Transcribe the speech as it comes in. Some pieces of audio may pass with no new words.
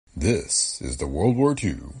This is the World War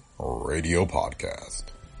II Radio Podcast.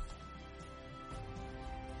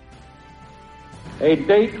 A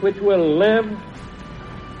date which will live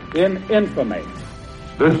in infamy.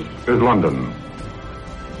 This is London.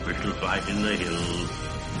 We shall fight in the hills.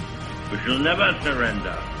 We shall never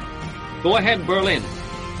surrender. Go ahead, Berlin.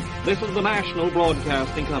 This is the National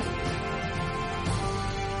Broadcasting Company.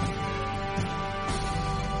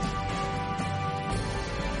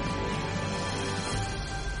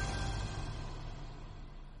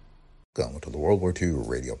 Welcome to the World War II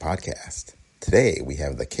Radio Podcast. Today we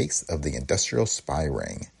have the case of the industrial spy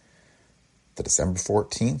ring, the December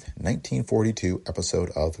 14th, 1942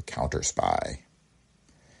 episode of Counterspy.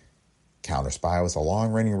 Counterspy was a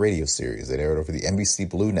long-running radio series that aired over the NBC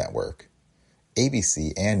Blue Network,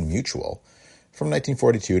 ABC, and Mutual from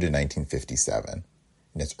 1942 to 1957.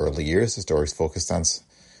 In its early years, the stories focused on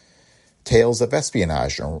tales of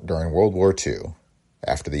espionage during World War II.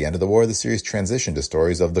 After the end of the war, the series transitioned to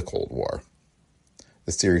stories of the Cold War.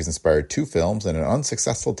 The series inspired 2 films and an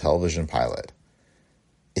unsuccessful television pilot.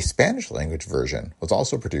 A Spanish-language version was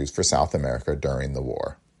also produced for South America during the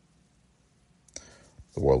war.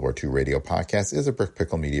 The World War II Radio Podcast is a Brick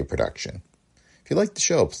Pickle Media production. If you like the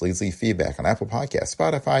show, please leave feedback on Apple Podcasts,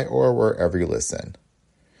 Spotify, or wherever you listen.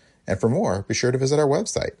 And for more, be sure to visit our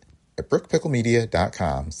website at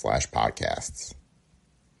brickpicklemedia.com/podcasts.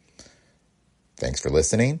 Thanks for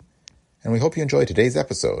listening, and we hope you enjoyed today's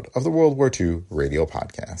episode of the World War II Radio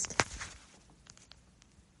Podcast.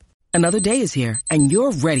 Another day is here, and you're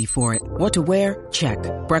ready for it. What to wear? Check.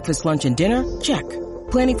 Breakfast, lunch, and dinner? Check.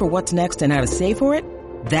 Planning for what's next and how to save for it?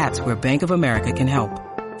 That's where Bank of America can help.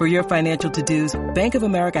 For your financial to-dos, Bank of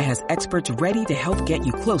America has experts ready to help get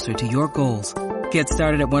you closer to your goals. Get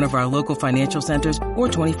started at one of our local financial centers or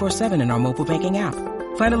 24/7 in our mobile banking app.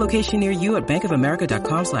 Find a location near you at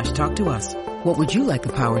bankofamerica.com/talktous. What would you like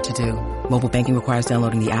the power to do? Mobile banking requires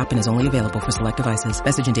downloading the app and is only available for select devices.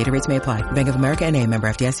 Message and data rates may apply. Bank of America N.A., member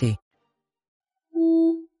FDIC.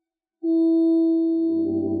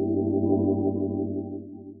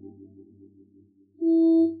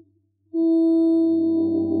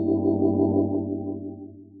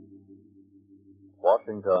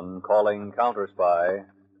 Washington calling Counterspy.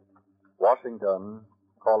 Washington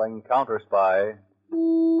calling Counterspy.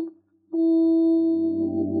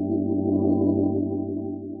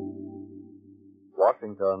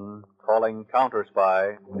 Washington calling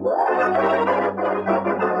Counterspy.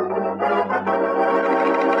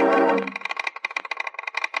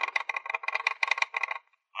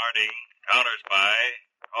 Harding, Counterspy,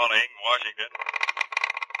 calling Washington.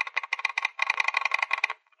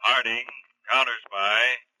 Harding, Counterspy,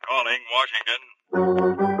 calling Washington.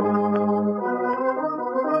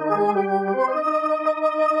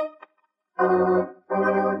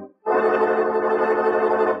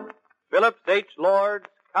 Phillips H. Lord's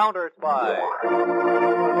Counterspy.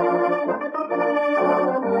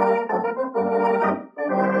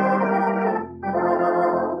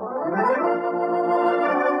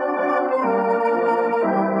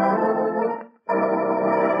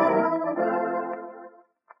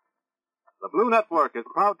 The Blue Network is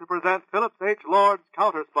proud to present Phillips H. Lord's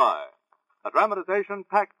Counterspy, a dramatization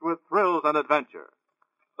packed with thrills and adventure.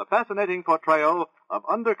 The fascinating portrayal of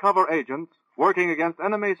undercover agents working against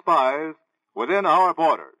enemy spies within our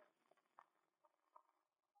borders.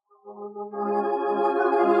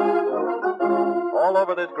 All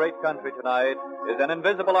over this great country tonight is an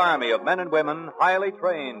invisible army of men and women highly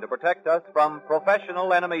trained to protect us from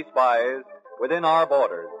professional enemy spies within our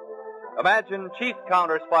borders. Imagine chief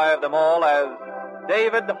counterspy of them all as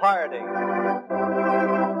David Harding.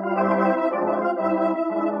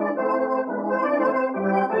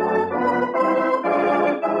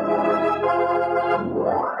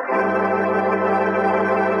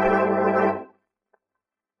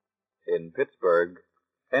 In Pittsburgh,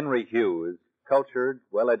 Henry Hughes, cultured,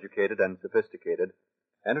 well-educated, and sophisticated,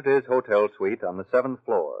 entered his hotel suite on the 7th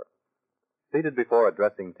floor. Seated before a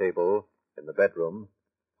dressing table in the bedroom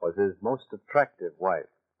was his most attractive wife.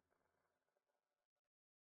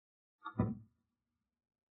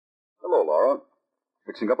 Hello, Laura.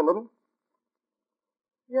 Fixing up a little?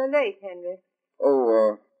 You're late, Henry.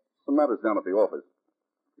 Oh, some matters down at the office.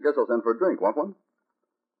 Guess I'll send for a drink. Want one?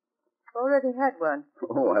 Already had one.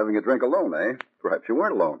 Oh, having a drink alone, eh? Perhaps you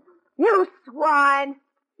weren't alone. You swine!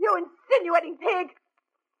 You insinuating pig!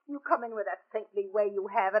 You come in with that saintly way you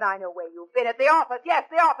have, and I know where you've been. At the office, yes,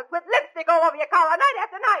 the office, with lipstick all over your collar night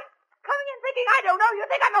after night. Coming in thinking I don't know you,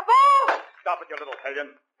 think I'm a fool! Stop it, you little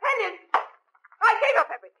hellion. Hellion! I gave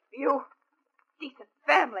up everything for you. Decent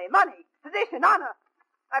family, money, position, honor.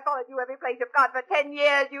 I followed you every place you've gone for 10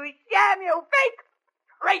 years, you sham, you fake.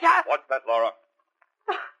 traitor! What's that, Laura?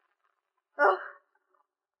 Oh.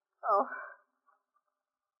 Oh.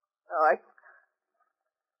 Oh, I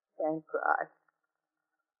can't cry.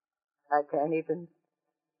 I can't even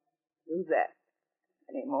do that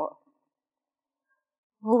anymore.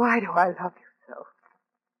 Why do I love you so?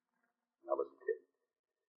 Now listen, kid.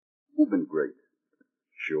 You've been great.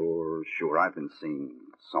 Sure, I've been seeing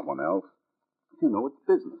someone else. You know, it's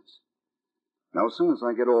business. Now, as soon as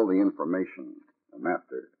I get all the information I'm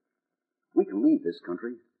after, we can leave this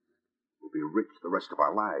country. We'll be rich the rest of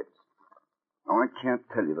our lives. Now, I can't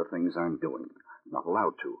tell you the things I'm doing. I'm not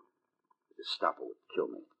allowed to. The Gestapo would kill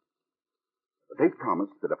me. But they've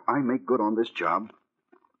promised that if I make good on this job,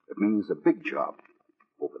 it means a big job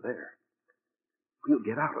over there. We'll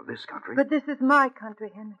get out of this country. But this is my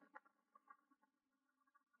country, Henry.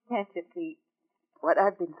 Can't you see what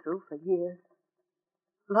I've been through for years?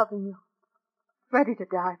 Loving you. Ready to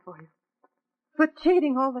die for you. For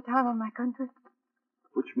cheating all the time on my country.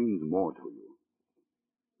 Which means more to you?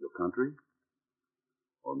 Your country?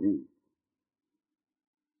 Or me?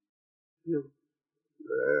 You.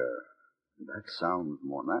 There. That sounds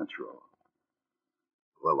more natural.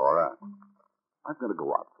 Well, Laura, I've got to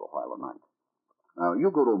go out for a while tonight. Now,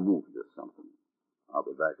 you go to a movie or something. I'll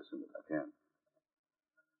be back as soon as I can.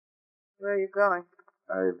 Where are you going?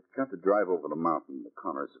 I've got to drive over the mountain to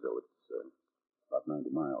Counterspy. It's about 90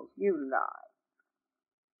 miles. You lie.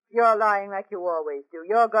 You're lying like you always do.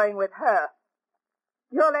 You're going with her.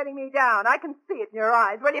 You're letting me down. I can see it in your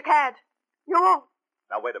eyes. Well, you can't. You won't.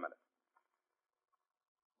 Now, wait a minute.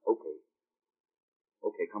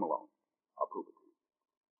 Okay, come along. I'll prove it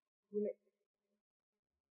to you.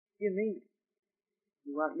 You mean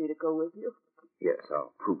you want me to go with you? Yes,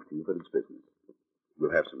 I'll prove to you that it's business.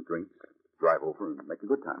 We'll have some drinks, drive over, and make a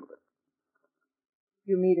good time of it.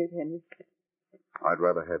 You mean it, Henry? I'd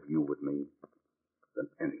rather have you with me than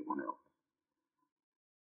anyone else.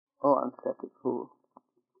 Oh, I'm such a fool.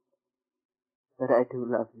 But I do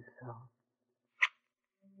love you so.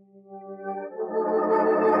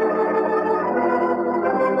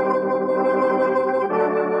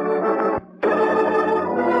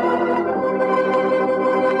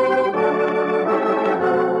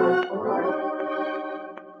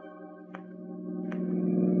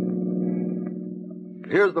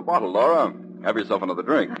 Here's the bottle, Laura. Have yourself another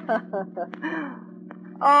drink.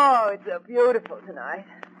 Oh, it's so beautiful tonight.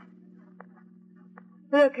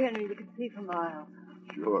 Look, Henry, you can see for miles.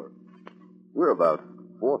 Sure. We're about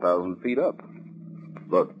 4,000 feet up.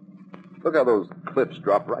 Look how those cliffs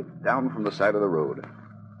drop right down from the side of the road.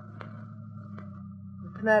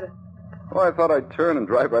 What's the matter? Oh, I thought I'd turn and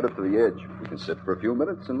drive right up to the edge. We can sit for a few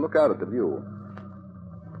minutes and look out at the view.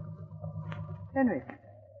 Henry,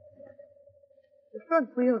 the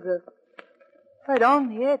front wheels are right on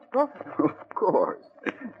the edge, both of them. Of course.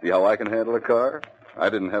 See how I can handle a car? I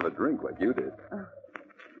didn't have a drink like you did.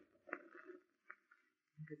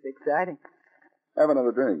 It's exciting. Have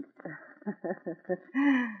another drink.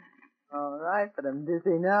 All right, but I'm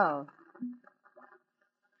dizzy now.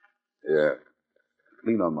 Yeah.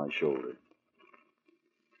 Lean on my shoulder.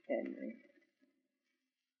 Henry,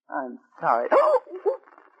 I'm sorry. Oh,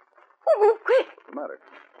 quick. What's the matter?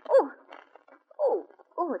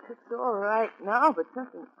 Oh, it's just all right now, but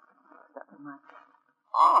something stuck in my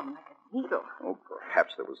arm like a needle. Oh,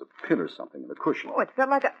 perhaps there was a pin or something in the cushion. Oh, it felt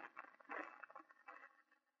like a...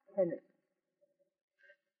 Henry.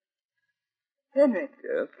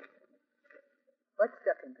 Yes? What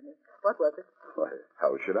stuck into me? What was it? Why,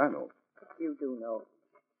 how should I know? You do know.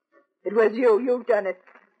 It was you. You've done it.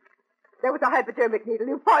 There was a hypodermic needle.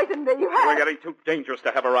 You poisoned me. You have. We're getting too dangerous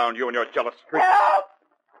to have around you and your jealous streak. Help!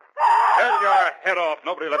 Get your head off.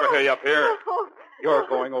 Nobody will ever hear you up here. You're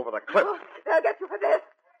going over the cliff. They'll get you for this.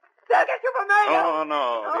 They'll get you for murder. Oh,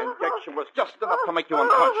 no. The injection was just enough to make you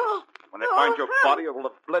unconscious. When they find your body, it will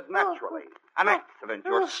have bled naturally. An accident,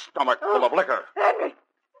 your stomach full of liquor. Henry,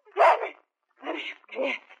 I'm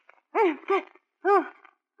scared. I'm scared.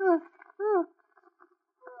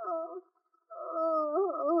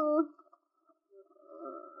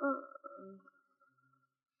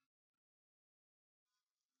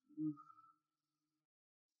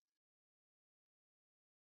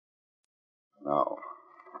 Now.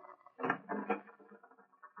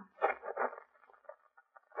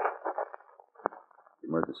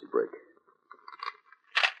 Emergency brake.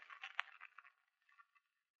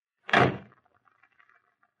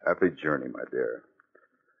 Happy journey, my dear.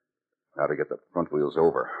 Now to get the front wheels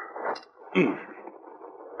over. Now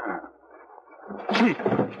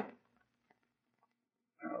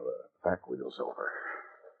the back wheels over.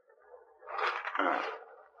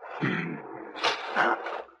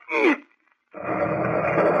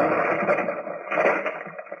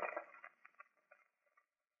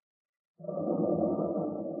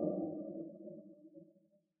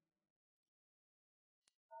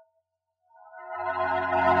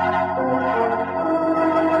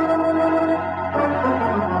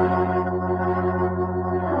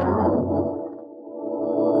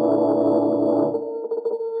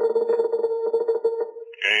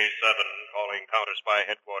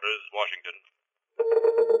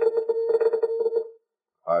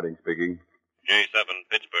 Harding speaking. J7,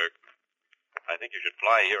 Pittsburgh. I think you should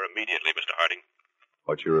fly here immediately, Mr. Harding.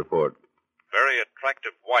 What's your report? Very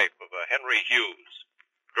attractive wife of a Henry Hughes.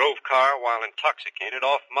 Drove car while intoxicated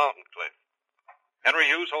off mountain cliff. Henry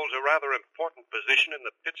Hughes holds a rather important position in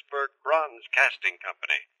the Pittsburgh Bronze Casting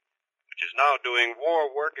Company, which is now doing war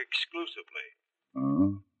work exclusively.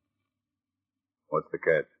 Hmm? What's the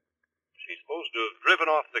catch? She's supposed to have driven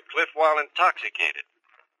off the cliff while intoxicated,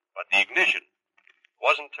 but the ignition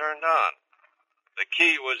wasn't turned on. The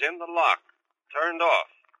key was in the lock, turned off.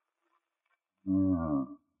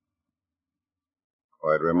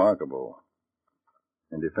 Quite remarkable.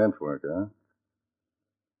 In defense work, huh?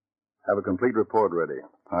 Have a complete report ready.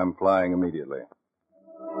 I'm flying immediately.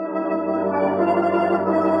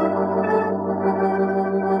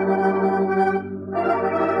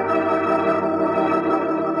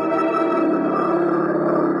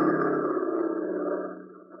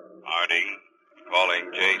 Harding,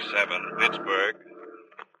 calling J7, Pittsburgh.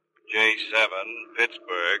 J7,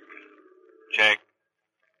 Pittsburgh. Check.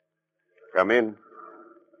 Come in.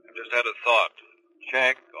 I just had a thought.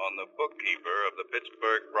 Check on the bookkeeper of the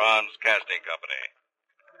Pittsburgh Bronze Casting Company.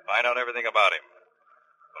 Find out everything about him.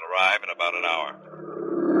 We'll arrive in about an hour.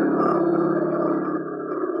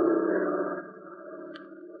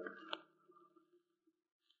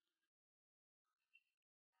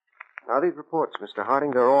 Now, these reports, Mr.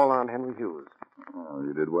 Harding, they're all on Henry Hughes. Oh,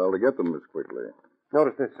 you did well to get them this quickly.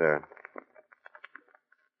 Notice this, sir.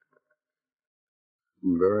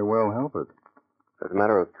 Very well help it. It's a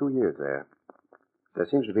matter of 2 years there. There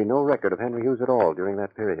seems to be no record of Henry Hughes at all during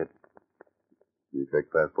that period. You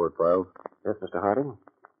checked passport files? Yes, Mr. Harding.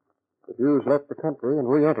 If Hughes left the country and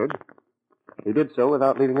re-entered, he did so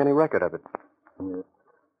without leaving any record of it. Yeah.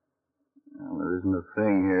 Well, there isn't a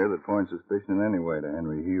thing here that points suspicion in any way to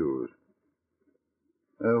Henry Hughes.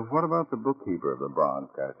 What about the bookkeeper of the Bronze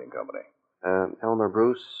Casting Company? Elmer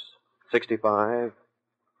Bruce, 65,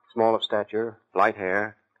 small of stature, light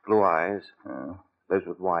hair, blue eyes. Lives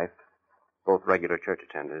with wife, both regular church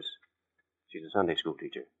attenders. She's a Sunday school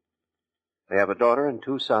teacher. They have a daughter and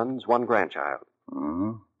 2 sons, 1 grandchild.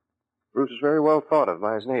 Mm-hmm. Bruce is very well thought of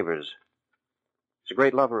by his neighbors. He's a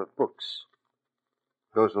great lover of books.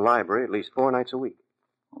 Goes to the library at least 4 nights a week.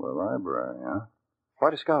 The library, huh?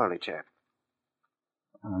 Quite a scholarly chap.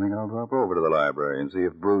 I think I'll drop over to the library and see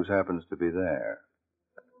if Bruce happens to be there.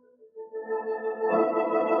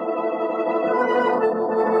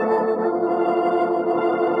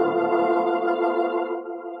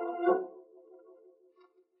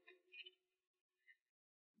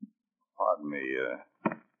 Pardon me,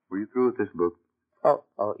 were you through with this book? Oh,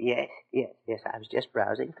 yes. I was just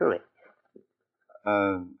browsing through it.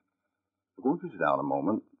 Won't you sit down a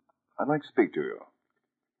moment? I'd like to speak to you.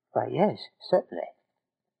 Why, yes, certainly.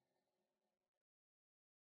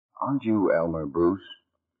 Aren't you Elmer Bruce?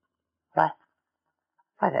 Why,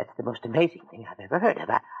 that's the most amazing thing I've ever heard of.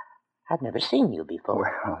 I've never seen you before.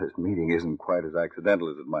 Well, this meeting isn't quite as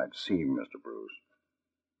accidental as it might seem, Mr. Bruce.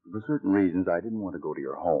 For certain reasons, I didn't want to go to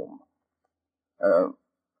your home.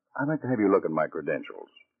 I'd like to have you look at my credentials.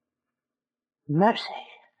 Mercy.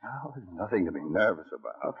 Oh, there's nothing to be nervous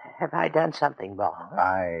about. Have I done something wrong?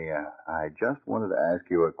 I just wanted to ask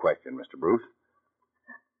you a question, Mr. Bruce.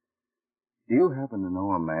 Do you happen to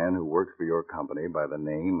know a man who works for your company by the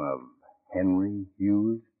name of Henry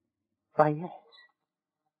Hughes? Why, yes.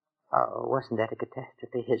 Oh, wasn't that a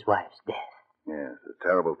catastrophe, his wife's death? Yes, a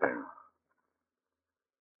terrible thing.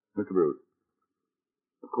 Mr. Bruce,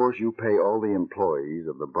 of course you pay all the employees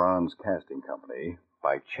of the Bronze Casting Company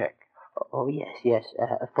by check. Oh, yes,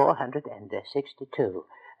 462,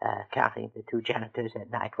 counting the 2 janitors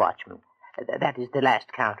and night watchmen. That is, the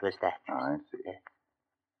last count was that. I see.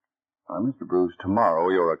 Mr. Bruce, tomorrow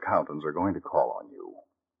your accountants are going to call on you.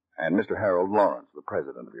 And Mr. Harold Lawrence, the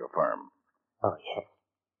president of your firm. Oh, yes.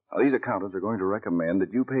 Now, these accountants are going to recommend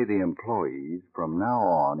that you pay the employees from now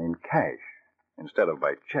on in cash instead of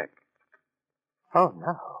by check. Oh,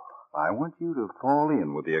 no. I want you to fall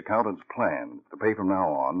in with the accountant's plan to pay from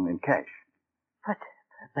now on in cash.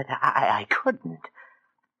 But I couldn't.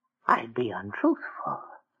 I'd be untruthful.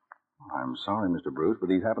 I'm sorry, Mr. Bruce, but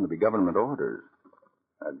these happen to be government orders.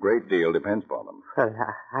 A great deal depends upon them. Well,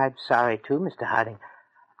 I'm sorry, too, Mr. Harding.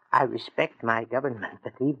 I respect my government,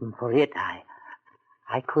 but even for it, I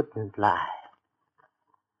couldn't lie.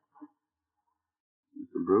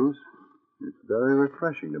 Mr. Bruce, it's very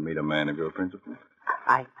refreshing to meet a man of your principles.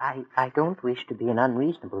 I don't wish to be an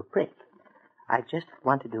unreasonable prick. I just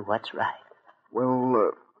want to do what's right.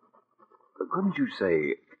 Well, couldn't you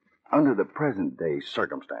say, under the present day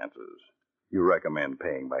circumstances, you recommend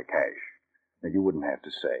paying by cash? Now, you wouldn't have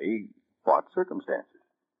to say what circumstances.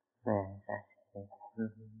 Yes, I see.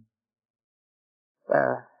 Mm-hmm.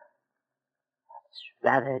 Well, it's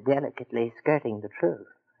rather delicately skirting the truth.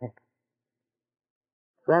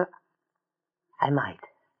 Well, I might.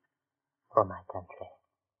 For my country.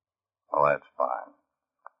 Oh, that's fine.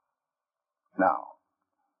 Now,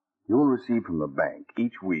 you'll receive from the bank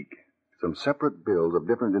each week some separate bills of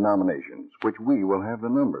different denominations, which we will have the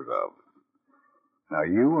numbers of. Now,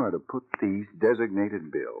 you are to put these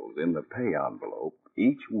designated bills in the pay envelope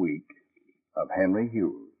each week of Henry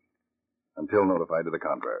Hughes until notified to the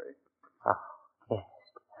contrary. Oh, yes.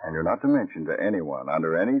 And you're not to mention to anyone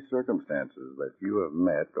under any circumstances that you have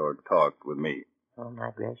met or talked with me. Oh,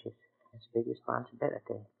 my gracious. That's a big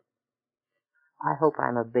responsibility. I hope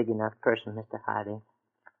I'm a big enough person, Mr. Harding.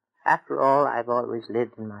 After all, I've always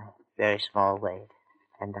lived in my very small way,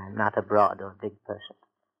 and I'm not a broad or big person.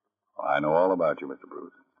 I know all about you, Mr.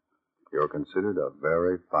 Bruce. You're considered a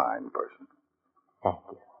very fine person. Thank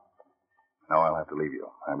you. Now I'll have to leave you.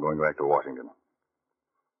 I'm going back to Washington.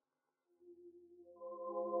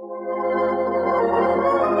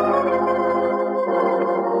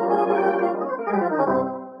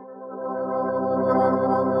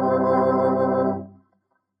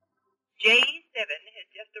 J7 has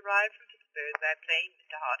just arrived from Pittsburgh by plane,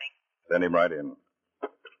 Mr. Harding. Send him right in.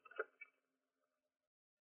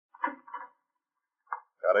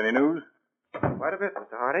 Got any news? Quite a bit,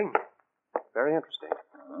 Mr. Harding. Very interesting.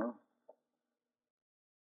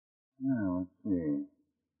 Now, let's see.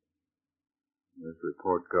 This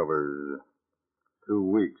report covers 2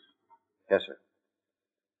 weeks. Yes, sir.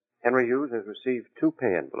 Henry Hughes has received 2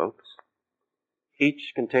 pay envelopes,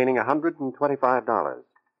 each containing $125.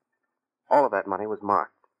 All of that money was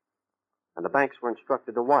marked, and the banks were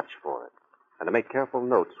instructed to watch for it and to make careful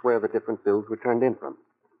notes where the different bills were turned in from.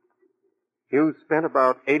 Hughes spent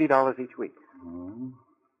about $80 each week.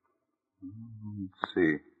 Let's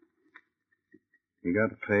see. He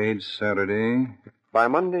got paid Saturday. By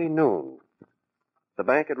Monday noon, the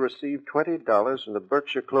bank had received $20 from the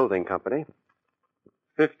Berkshire Clothing Company,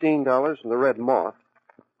 $15 from the Red Moth,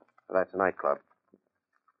 that's a nightclub,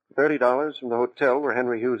 $30 from the hotel where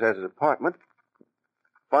Henry Hughes has his apartment.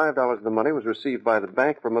 $5 of the money was received by the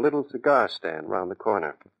bank from a little cigar stand round the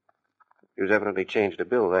corner. Hughes evidently changed a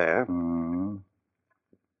bill there.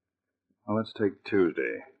 Well, let's take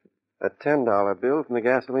Tuesday. A $10 bill from the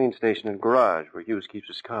gasoline station and garage where Hughes keeps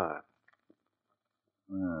his car.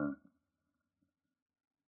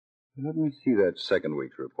 Let me see that second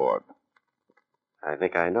week's report. I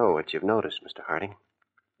think I know what you've noticed, Mr. Harding.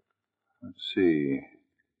 Let's see.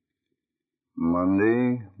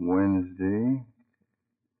 Monday, Wednesday,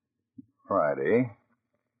 Friday.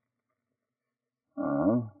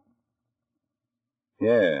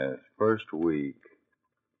 Yes, first week.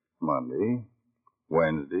 Monday,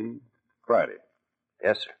 Wednesday, Friday.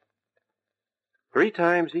 Yes, sir. 3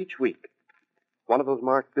 times each week, one of those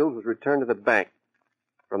marked bills was returned to the bank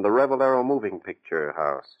from the Revelero moving picture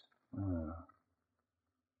house.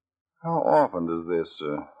 How often does this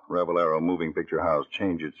Revelero moving picture house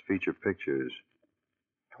change its feature pictures?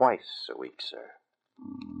 Twice a week, sir.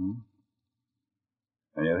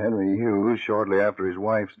 And yet Henry Hughes, shortly after his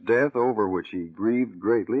wife's death, over which he grieved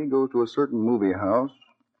greatly, goes to a certain movie house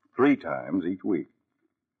 3 times each week,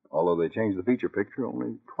 although they change the feature picture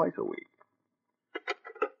only twice a week.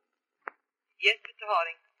 Yes, Mr.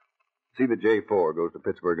 Harding. See that J4 goes to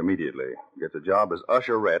Pittsburgh immediately, gets a job as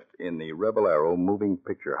usherette in the Revelero moving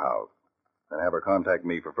picture house, and have her contact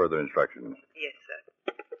me for further instructions. Yes,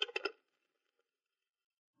 sir.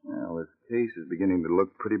 Well, this case is beginning to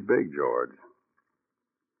look pretty big, George.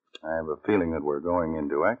 I have a feeling that we're going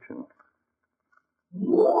into action.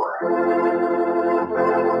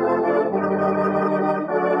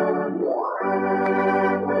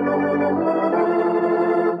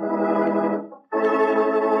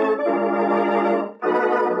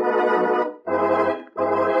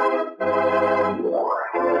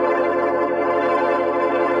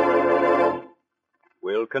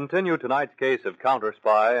 We'll continue tonight's case of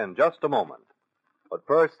Counterspy in just a moment. But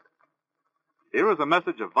first, here is a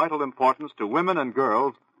message of vital importance to women and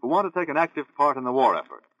girls who want to take an active part in the war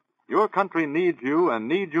effort. Your country needs you and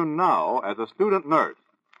needs you now as a student nurse.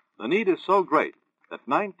 The need is so great that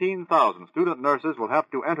 19,000 student nurses will have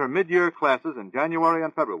to enter mid-year classes in January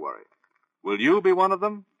and February. Will you be one of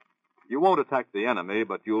them? You won't attack the enemy,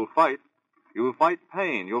 but you'll fight. You'll fight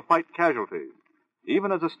pain. You'll fight casualties.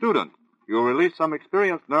 Even as a student, you'll release some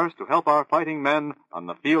experienced nurse to help our fighting men on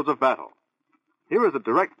the fields of battle. Here is a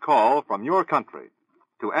direct call from your country.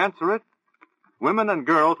 To answer it, women and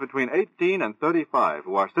girls between 18 and 35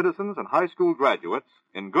 who are citizens and high school graduates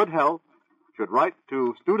in good health should write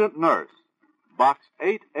to Student Nurse, Box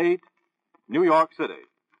 88, New York City.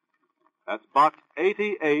 That's Box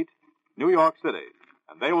 88, New York City.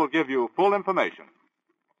 And they will give you full information.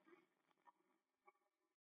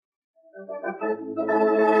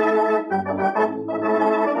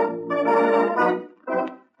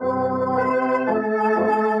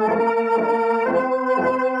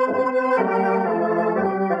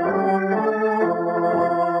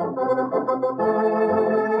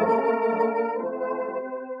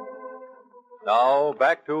 Now,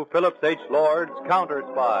 back to Phillips H. Lord's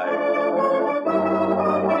Counterspy.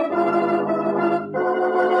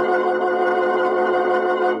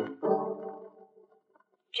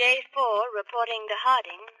 J4 reporting to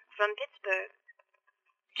Harding from Pittsburgh.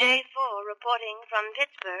 J4 reporting from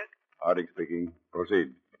Pittsburgh. Harding speaking.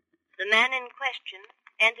 Proceed. The man in question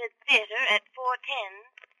entered theater at 4:10,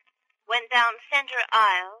 went down center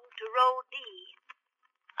aisle to row D,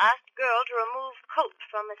 asked girl to remove coat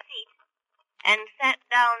from a seat, and sat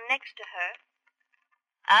down next to her.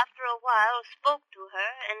 After a while spoke to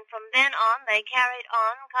her, and from then on they carried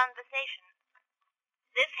on conversation.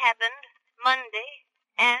 This happened Monday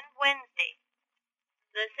and Wednesday.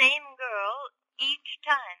 The same girl each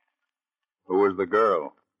time. Who was the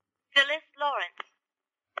girl? Phyllis Lawrence,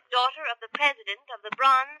 daughter of the president of the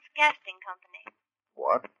Bronze Casting Company.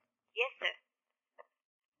 What? Yes, sir.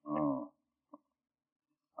 Oh.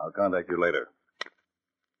 I'll contact you later.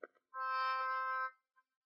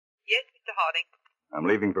 Yes, Mr. Harding. I'm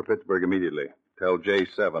leaving for Pittsburgh immediately. Tell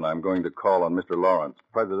J7 I'm going to call on Mr. Lawrence,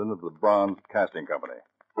 president of the Bronze Casting Company.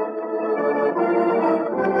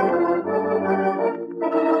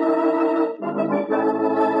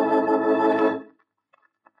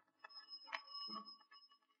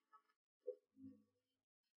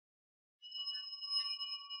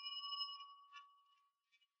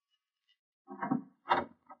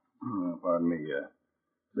 Pardon me,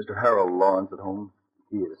 Mr. Harold Lawrence at home?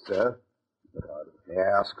 Yes, sir. May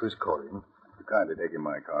I ask who's calling? Would you kindly take in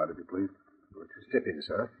my card, if you please? Step in,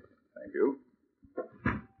 sir. Thank you. If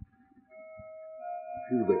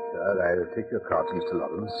you'll wait, sir, I'll take your card to Mr.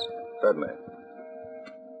 Lawrence. Certainly.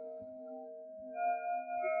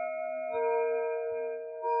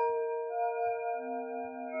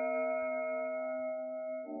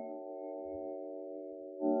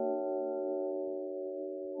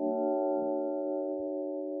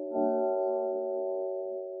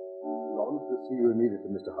 Lawrence will see you immediately,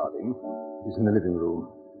 Mr. Harding. He's in the living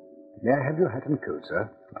room. May I have your hat and coat, sir?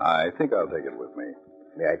 I think I'll take it with me.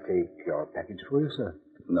 May I take your package for you, sir?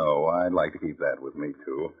 No, I'd like to keep that with me,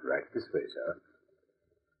 too. Right this way, sir.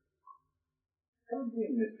 Come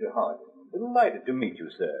in, Mr. Harding. Delighted to meet you,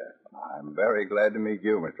 sir. I'm very glad to meet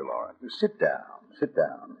you, Mr. Lawrence. Sit down. Sit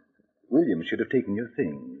down. William should have taken your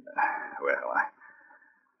things. Well,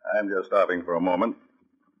 I'm just stopping for a moment.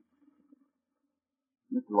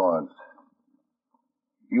 Mr. Lawrence,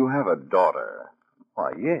 you have a daughter.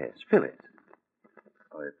 Why, yes, Phyllis.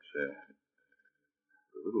 Well, it's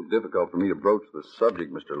a little difficult for me to broach the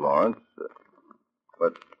subject, Mr. Lawrence,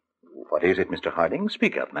 but... What is it, Mr. Harding?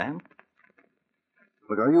 Speak up, man.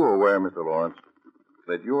 Look, are you aware, Mr. Lawrence,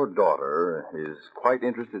 that your daughter is quite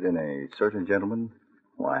interested in a certain gentleman?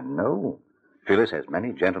 Why, no. Phyllis has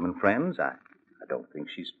many gentlemen friends. I don't think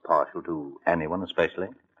she's partial to anyone especially.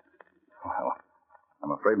 Well,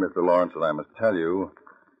 I'm afraid, Mr. Lawrence, that I must tell you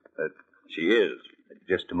that she is.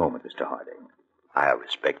 Just a moment, Mr. Harding. I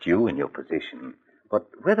respect you and your position, but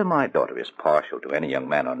whether my daughter is partial to any young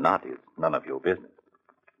man or not is none of your business.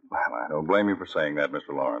 Well, I don't blame you for saying that,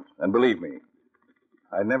 Mr. Lawrence. And believe me,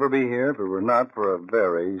 I'd never be here if it were not for a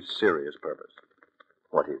very serious purpose.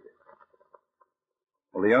 What is it?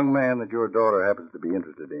 Well, the young man that your daughter happens to be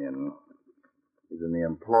interested in is in the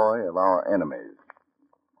employ of our enemies,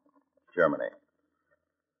 Germany.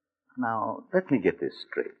 Now, let me get this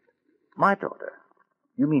straight. My daughter,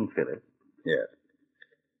 you mean Phyllis? Yes.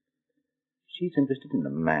 She's interested in a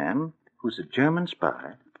man who's a German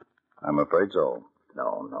spy? I'm afraid so.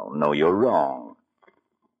 No, you're wrong.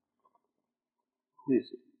 Who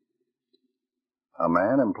is it? A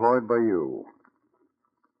man employed by you.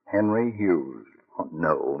 Henry Hughes. Oh,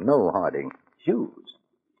 no, Harding. Hughes?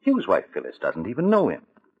 Hughes' wife, Phyllis, doesn't even know him.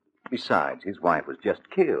 Besides, his wife was just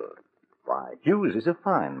killed. Why, Hughes is a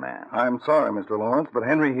fine man. I'm sorry, Mr. Lawrence, but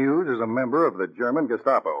Henry Hughes is a member of the German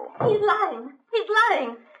Gestapo. He's lying. He's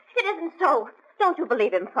lying. It isn't so. Don't you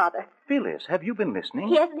believe him, Father? Phyllis, have you been listening?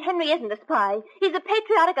 Yes, and Henry isn't a spy. He's a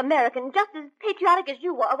patriotic American, just as patriotic as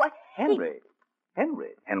you are. Why, Henry?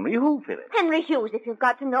 Henry who, Phyllis? Henry Hughes, if you've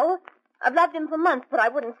got to know. I've loved him for months, but I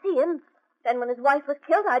wouldn't see him. Then when his wife was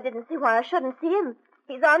killed, I didn't see why I shouldn't see him.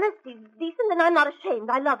 He's honest, he's decent, and I'm not ashamed.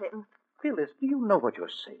 I love him. Phyllis, do you know what you're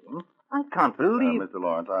saying? I can't believe... Mr.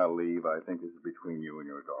 Lawrence, I'll leave. I think this is between you and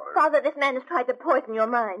your daughter. Father, this man has tried to poison your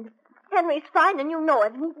mind. Henry's fine, and you know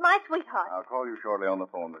it, and he's my sweetheart. I'll call you shortly on the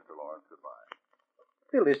phone, Mr. Lawrence. Goodbye.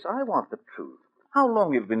 Phyllis, I want the truth. How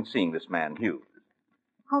long have you been seeing this man, Hughes?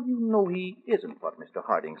 How do you know he isn't what Mr.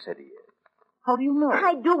 Harding said he is? How do you know?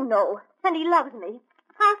 I do know, and he loves me.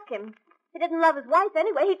 Ask him. He didn't love his wife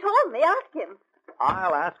anyway. He told me. Ask him.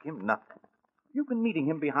 I'll ask him nothing. You've been meeting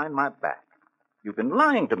him behind my back. You've been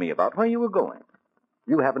lying to me about where you were going.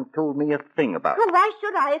 You haven't told me a thing about it. Well, why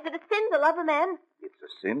should I? Is it a sin to love a man? It's a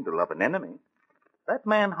sin to love an enemy. That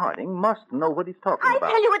man Harding must know what he's talking I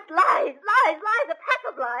about. tell you, it's lies, a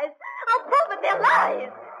pack of lies. I'll prove it, they're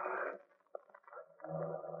lies.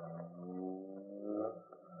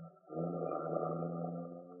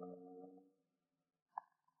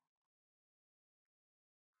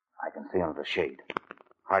 I can see under the shade.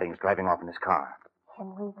 Harding's driving off in his car.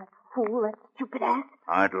 Henry, that fool, that stupid ass.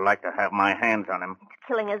 I'd like to have my hands on him. It's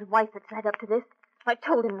killing his wife that's led up to this. I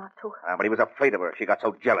told him not to. But he was afraid of her. She got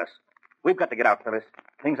so jealous. We've got to get out, Phyllis.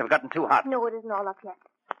 Things have gotten too hot. No, it isn't all up yet.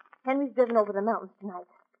 Henry's driven over the mountains tonight.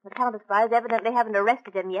 The Counterspies evidently haven't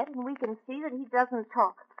arrested him yet, and we can see that he doesn't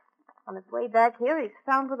talk. On his way back here, he's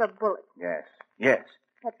found with a bullet. Yes.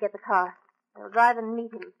 Let's get the car. We'll drive and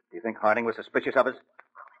meet him. Do you think Harding was suspicious of us?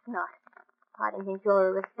 Of course not. Harding thinks you're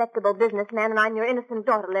a respectable businessman, and I'm your innocent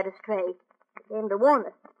daughter led astray. He came to warn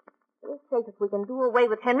us. We're safe if we can do away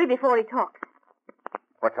with Henry before he talks.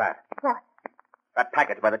 What's that? What? That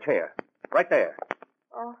package by the chair. Right there.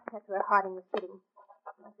 Oh, that's where Harding was sitting.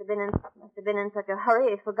 Must have been in such a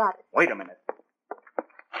hurry he forgot it. Wait a minute.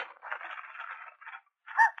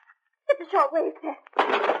 It's a short wave test.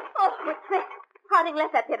 Oh, we're tricked. Harding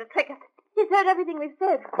left that there to trick us. He's heard everything we've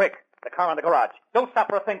said. Quick. The car in the garage. Don't stop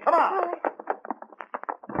for a thing. Come on. All right.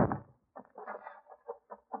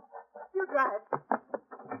 You drive.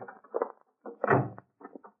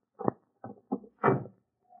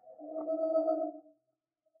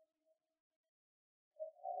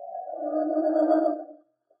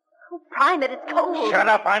 Oh, prime it. It's cold. Shut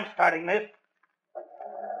up. I'm starting this.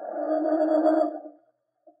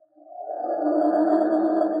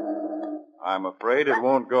 I'm afraid it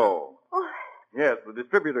won't go. Oh. Yes, the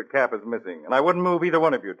distributor cap is missing, and I wouldn't move either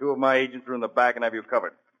one of you. Two of my agents are in the back and have you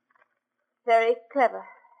covered. Very clever.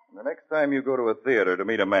 The next time you go to a theater to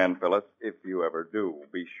meet a man, Phyllis, if you ever do,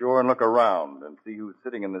 be sure and look around and see who's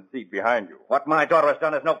sitting in the seat behind you. What my daughter has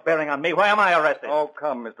done has no bearing on me. Why am I arrested? Oh,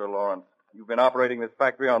 come, Mr. Lawrence. You've been operating this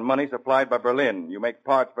factory on money supplied by Berlin. You make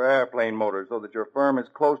parts for airplane motors so that your firm is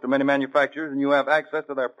close to many manufacturers and you have access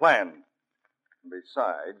to their plans.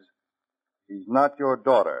 Besides, she's not your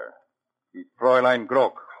daughter. She's Fräulein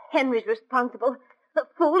Groch. Henry's responsible. The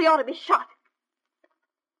fool, he ought to be shot.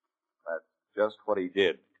 That's just what he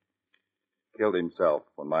did. Killed himself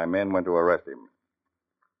when my men went to arrest him.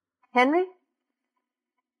 Henry?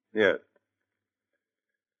 Yes.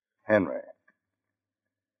 Henry.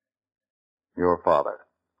 Your father.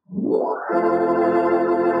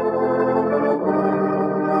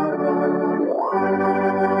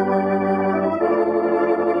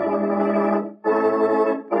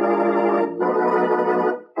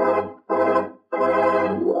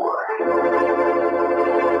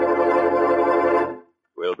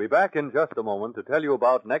 We'll be back in just a moment to tell you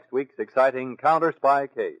about next week's exciting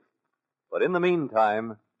Counterspy case. But in the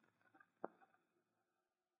meantime...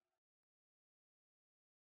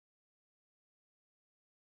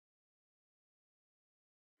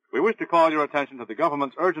 We wish to call your attention to the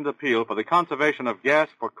government's urgent appeal for the conservation of gas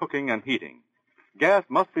for cooking and heating. Gas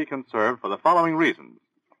must be conserved for the following reasons.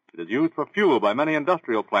 It is used for fuel by many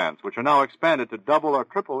industrial plants, which are now expanded to double or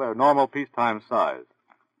triple their normal peacetime size.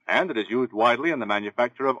 And it is used widely in the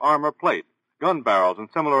manufacture of armor plate, gun barrels, and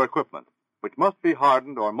similar equipment, which must be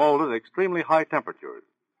hardened or molded at extremely high temperatures.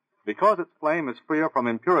 Because its flame is freer from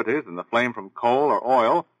impurities than the flame from coal or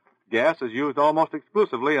oil, gas is used almost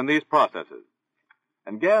exclusively in these processes.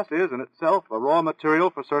 And gas is, in itself, a raw material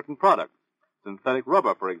for certain products. Synthetic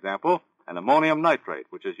rubber, for example, and ammonium nitrate,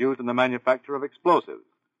 which is used in the manufacture of explosives.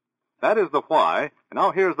 That is the why, and now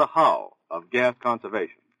here's the how, of gas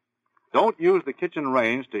conservation. Don't use the kitchen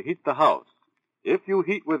range to heat the house. If you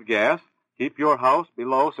heat with gas, keep your house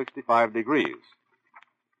below 65 degrees.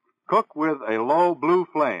 Cook with a low blue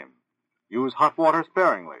flame. Use hot water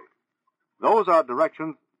sparingly. Those are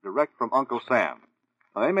directions direct from Uncle Sam.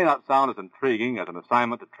 Now, they may not sound as intriguing as an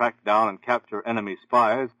assignment to track down and capture enemy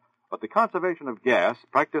spies, but the conservation of gas,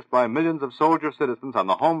 practiced by millions of soldier citizens on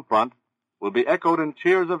the home front, will be echoed in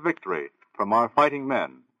cheers of victory from our fighting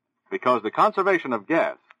men, because the conservation of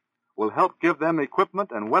gas will help give them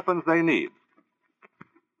equipment and weapons they need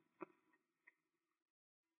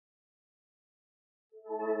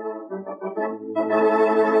Next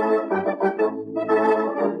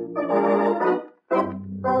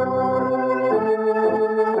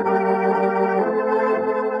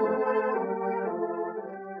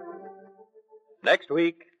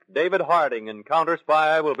week, David Harding and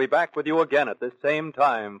Counterspy will be back with you again at this same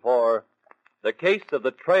time for The Case of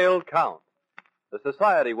the Trailed Count, the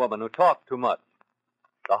society woman who talked too much,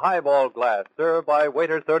 the highball glass served by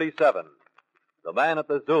waiter 37, the man at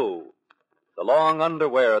the zoo, the long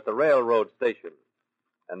underwear at the railroad station,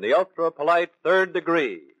 and the ultra-polite third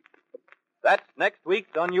degree. That's next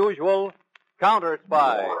week's unusual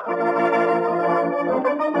Counterspy.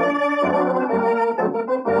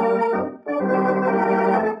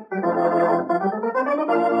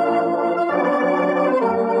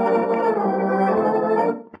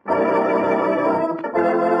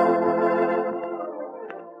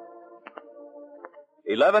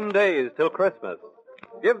 11 days till Christmas.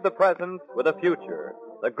 Give the present with a future.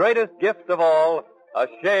 The greatest gift of all, a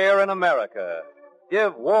share in America.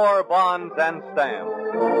 Give war bonds and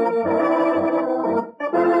stamps.